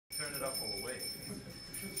it up all the way.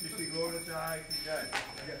 Shri Gaura Jai Ki Jai.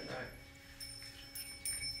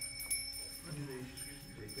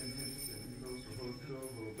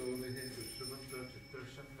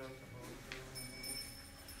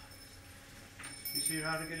 Shri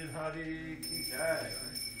Hare Krishna Ki Jai.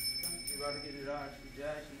 Shri Hare Krishna Ki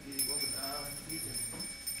Jai. Shri Gaura Ki Jai.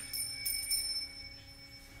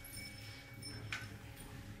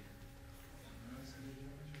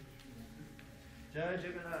 Jai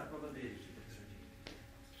Jagannath Baladev.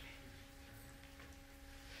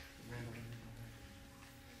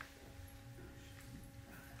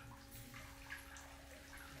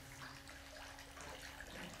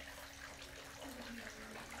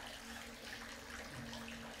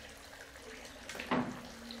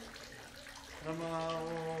 Namo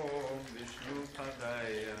Vishnu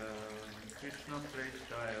Padaya Krishna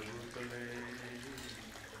Prestaya Bhutale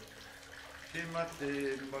Srimate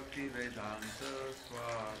Bhakti Vedanta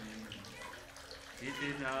Swami Iti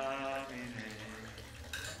Namine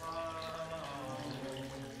Namo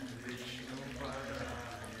Vishnu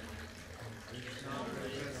Padaya Krishna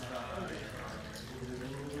Prestaya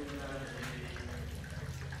Bhutale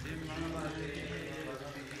Srimate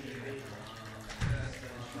Bhakti Vedanta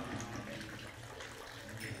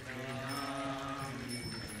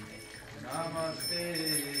Namaste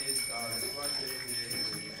Saraswati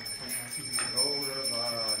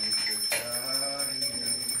Gauravani Prachari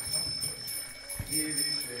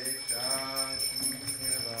Girishesha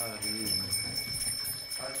Shunyavari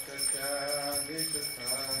Astasya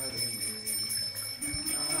Vishasari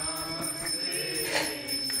Namaste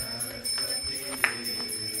Saraswati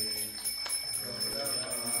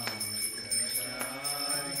Gauravani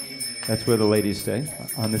Prachari. That's where the ladies stay,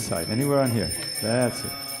 on this side. Anywhere on here. That's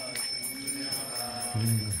it.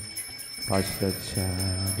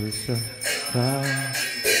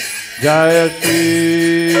 Jaya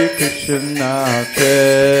Shri Krishna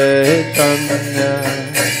Chaitanya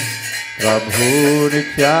Prabhu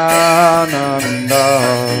Nityananda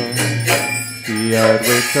Shri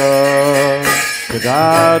Advaita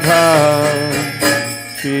Gadadhar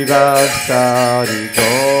Shivasari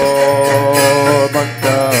Gaur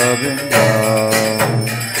Bhakta-vrinda.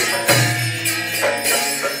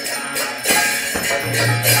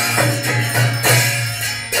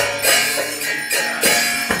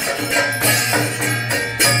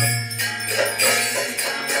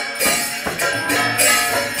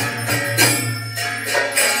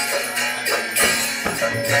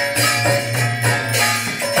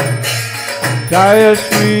 Jaya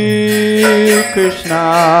Shri Krishna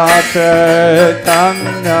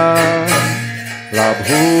Chaitanya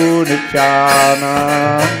Prabhu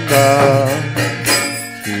Nityananda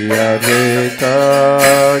Shri Advaita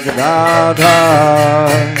Gadadhar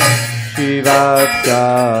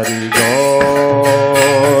Shivasari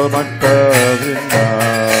Gaur Bhakta-vrinda.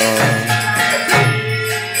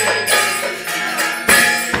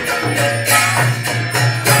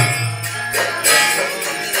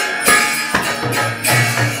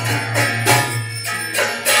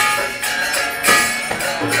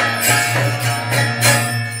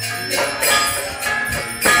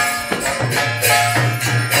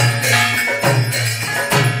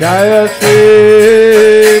 Jaya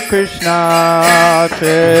Shri Krishna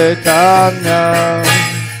Chaitanya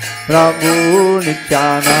Prabhu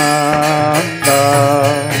Nityananda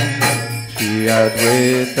Shri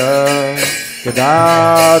Advaita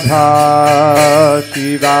Gadadhar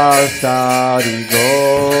Shivasari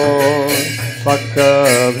Gaur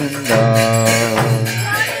Bhakta-vrinda.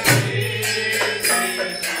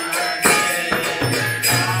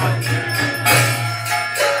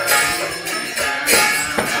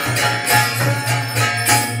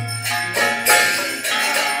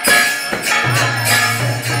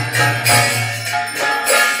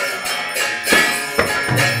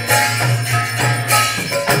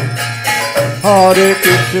 Hare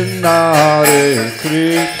Krishna, Hare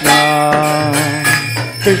Krishna,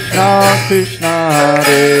 Krishna Krishna,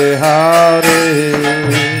 Hare Hare,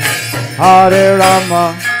 Hare Rama,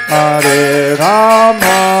 Hare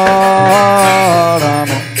Rama,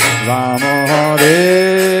 Rama Rama,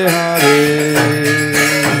 Hare Hare.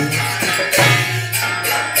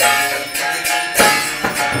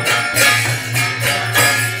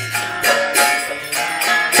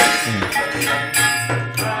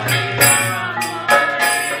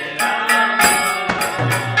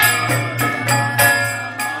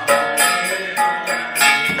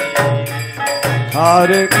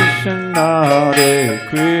 Hare Krishna, Hare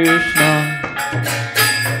Krishna,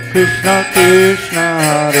 Krishna Krishna,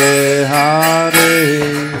 Hare Hare,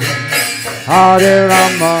 Hare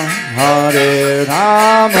Rama, Hare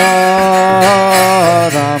Rama,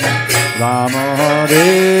 Rama Rama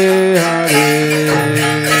Hare Hare.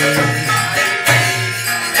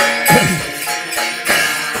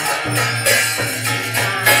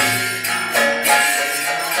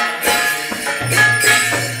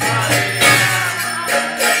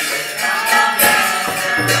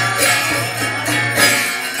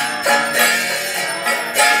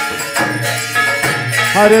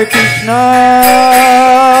 Hare Krishna,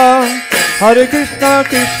 Hare Krishna,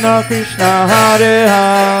 Krishna Krishna, Hare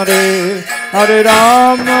Hare, Hare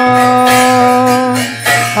Rama,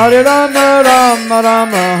 Hare Rama, Rama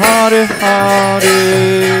Rama, Hare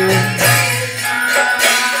Hare.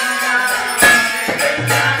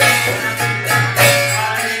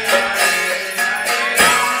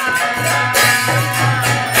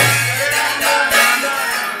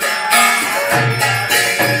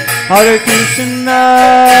 Hare Krishna,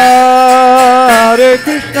 Hare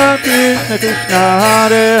Krishna, Krishna Krishna,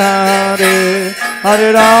 Hare Hare,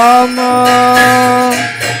 Hare Rama,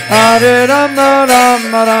 Hare Rama,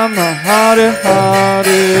 Rama Rama, Hare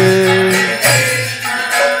Hare.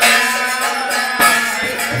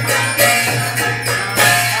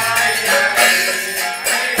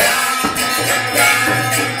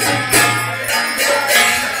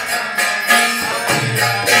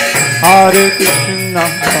 Hare Krishna,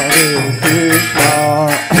 Hare Krishna,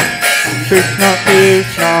 Krishna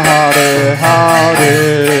Krishna, Hare Hare,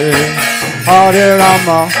 Hare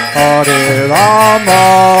Rama, Hare Rama,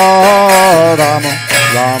 Rama Rama,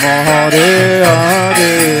 Hare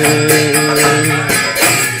Hare.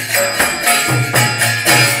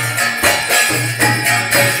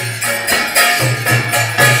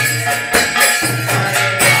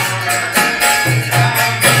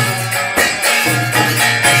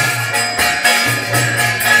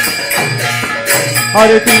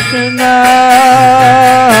 Hare Krishna,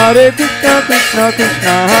 Hare Krishna, Krishna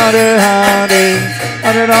Krishna, Hare Hare,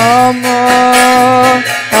 Hare Rama,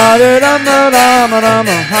 Hare Rama, Rama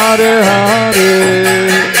Rama, Hare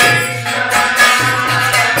Hare.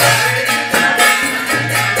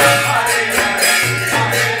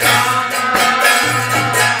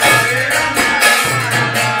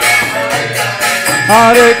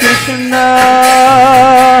 Hare Krishna,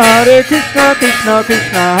 Hare Krishna, Krishna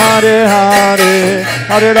Krishna, Hare Hare,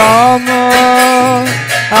 Hare Rama,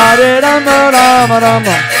 Hare Rama, Rama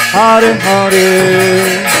Rama, Hare Hare.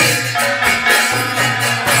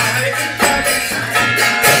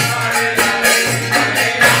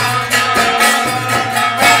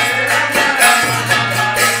 Hare Krishna,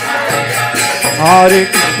 Hare Krishna, Krishna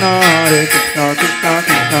Krishna, Hare Hare,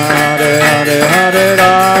 Hare Rama,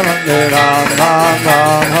 Hare Rama, Rama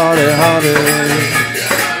Rama, Hare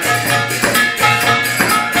Hare.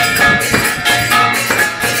 Hare Krishna,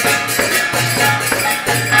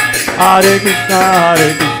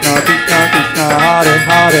 Hare Krishna, Krishna Krishna, Hare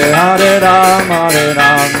Hare, Hare Rama, Hare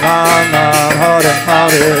Rama, Rama Hare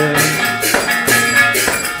Hare.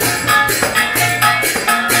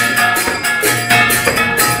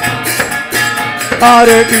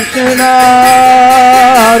 Hare Krishna,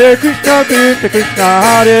 Hare Krishna, Krishna Krishna,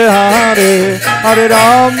 Hare Hare, Hare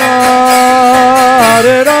Rama,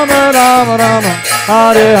 Hare Rama, Rama Rama,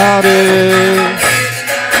 Hare Hare.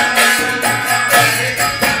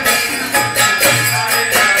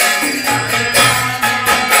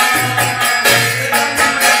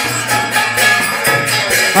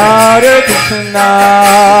 Hare Krishna,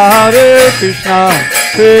 Hare Krishna,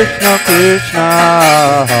 Krishna Krishna,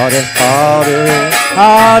 Hare Hare,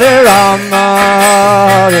 Hare Rama,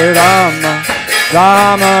 Hare Rama,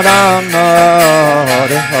 Rama Rama,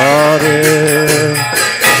 Hare Hare.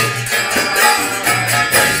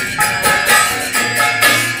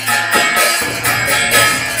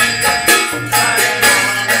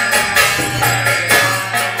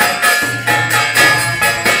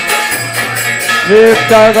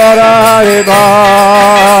 Nitya Gora Haribo,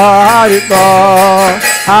 Haribo,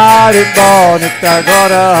 Haribo, Nitya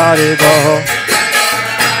Gora Haribo.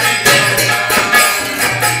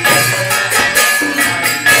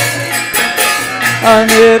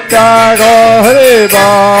 Nitya Gora Haribo,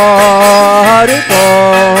 Haribo,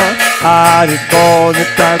 Haribo,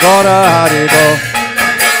 Nitya Gora Haribo.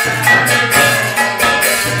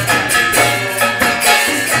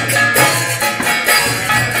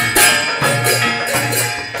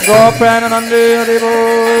 Goprananande Haribo.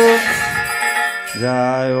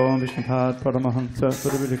 Jai Om Vishnupad Paramahansa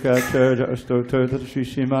Puravidika Acharya Astotar Shri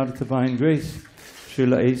Srimad Divine Grace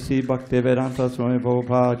Srila A.C. Bhaktivedanta Swami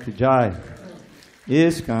Prabhupada Ki Jai.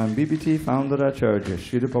 ISKCON BBT Founder Acharya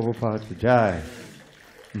Srila Prabhupada Ki Jai.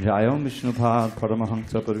 Jai Om Vishnupad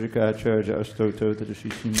Paramahansa Puravidika Acharya Astotar Shri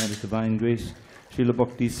Srimad Divine Grace Srila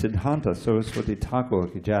Bhakti Siddhanta Saraswati Thakur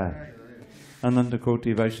Ki Jai. Ananda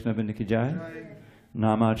Koti Vaishnavini ki jai.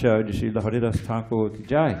 Namacharya Srila Haridas Thakur ki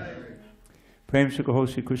jai. Prem Sukho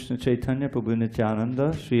Sri Krishna Chaitanya Prabhu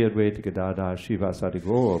Nityananda Sri Advaita Gadadhar Srivasadi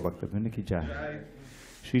Gaur Bhaktivinoda ki jai.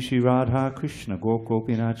 Shri Shri Radha Krishna Gop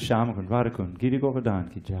Gopinath Shyamakund Radhakund Giri Govardhan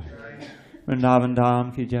ki jai. Vrindavan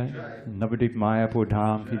Dham ki jai. Navadip Mayapur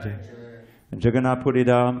Dham ki jai. Jagannath Puri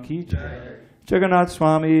Dham ki jai. Jagannath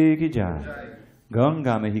Swami ki jai.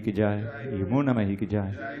 Ganga Mahi ki jai. Yamuna Mahi ki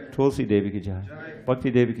jai. Tulsi Devi ki jai.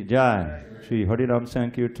 Bhakti Devi ki jai. Shri Hariram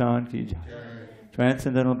Sankirtan ki jai.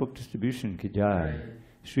 Transcendental Book Distribution ki jai.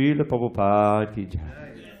 Srila Prabhupada ki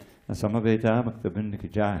jai. Samaveta Bhaktivinoda ki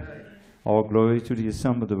jai. All glory to the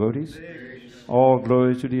assembled devotees. All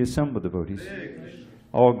glory to the assembled devotees.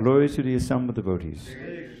 All glory to the assembled devotees.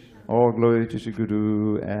 All glory to Sri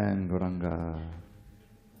Guru and Gauranga.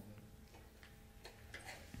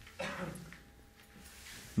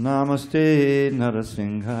 Namaste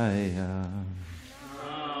Narasimhaya.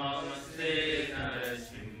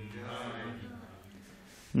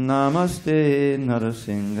 Namaste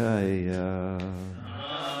Narasimhaya.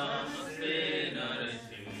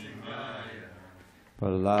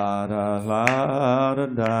 Palada Lada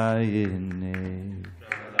Dayine.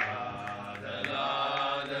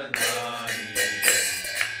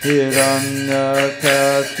 Hiranya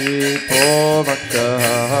Kasipo Bhakta.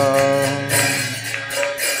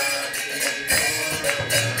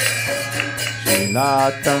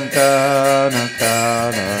 Shilatangana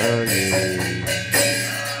Kanari.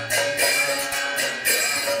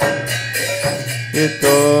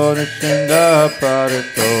 Ito Nishinga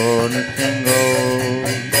Parito Nishingo.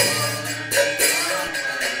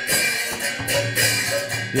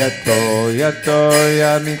 Yato Yato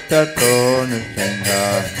Yamitato Nishinga.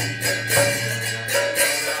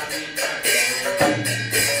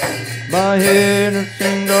 Mahe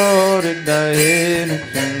Nishingo Ridahe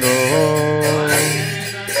Nishingo.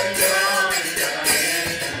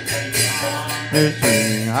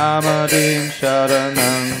 Nrsimhamadim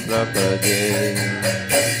Sharanam Prapade.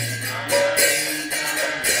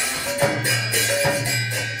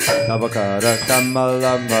 Tavakara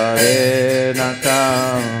Kamalamare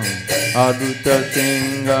Natam Adhuta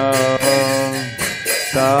Singha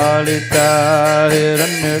Salita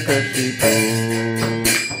Hiranyakashipu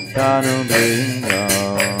Tanubringa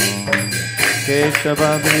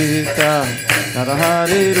Keshavabhita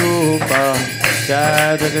Narahari Rupa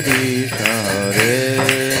Jai Jagadisha Hare.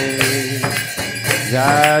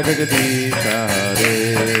 Jai Jagadisha Hare.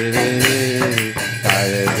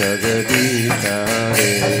 Jai Jagadisha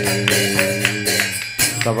Hare.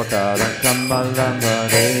 Savakara Kamalam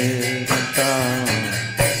Hare Nata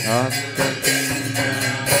Astakinga.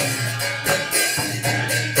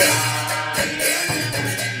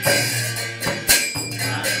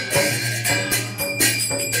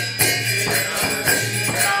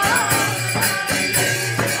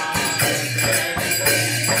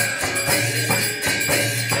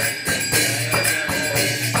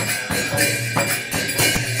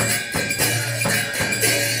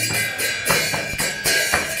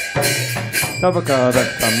 Tavakara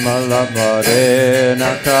Kamala Vare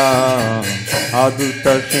Nata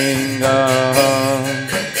Adhuta Singha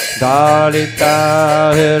Dalita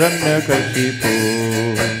Hiranyakashipu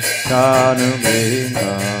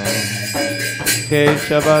Tanubringa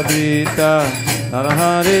Keshavadvita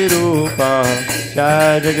Narahari Rupa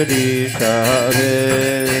Jai Jagadisha Hare.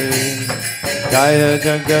 Jai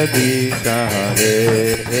Jagadisha Hare.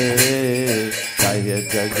 Jai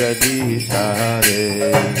Jagadisha Hare.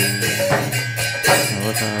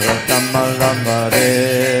 Kamalamare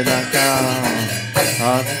Nakam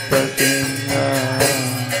Attakinga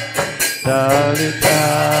Dalita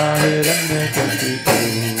Hiranyakashipu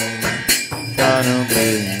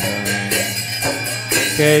Tanubringa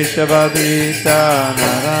Keshavadvita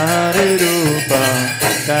Narahari Rupa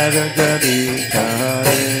Jai Jagadisha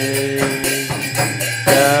Hare.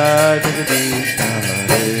 Jai Jagadisha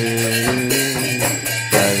Hare.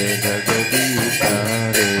 Jai Jagadisha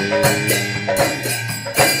Hare.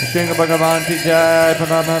 Sringa Bhagavan ki jai,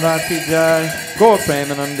 Pranamahat ki jai, Gaur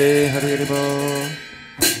Premanande, Hare Hare Bol.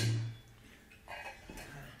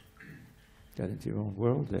 Got into your own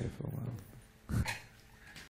world there for a while.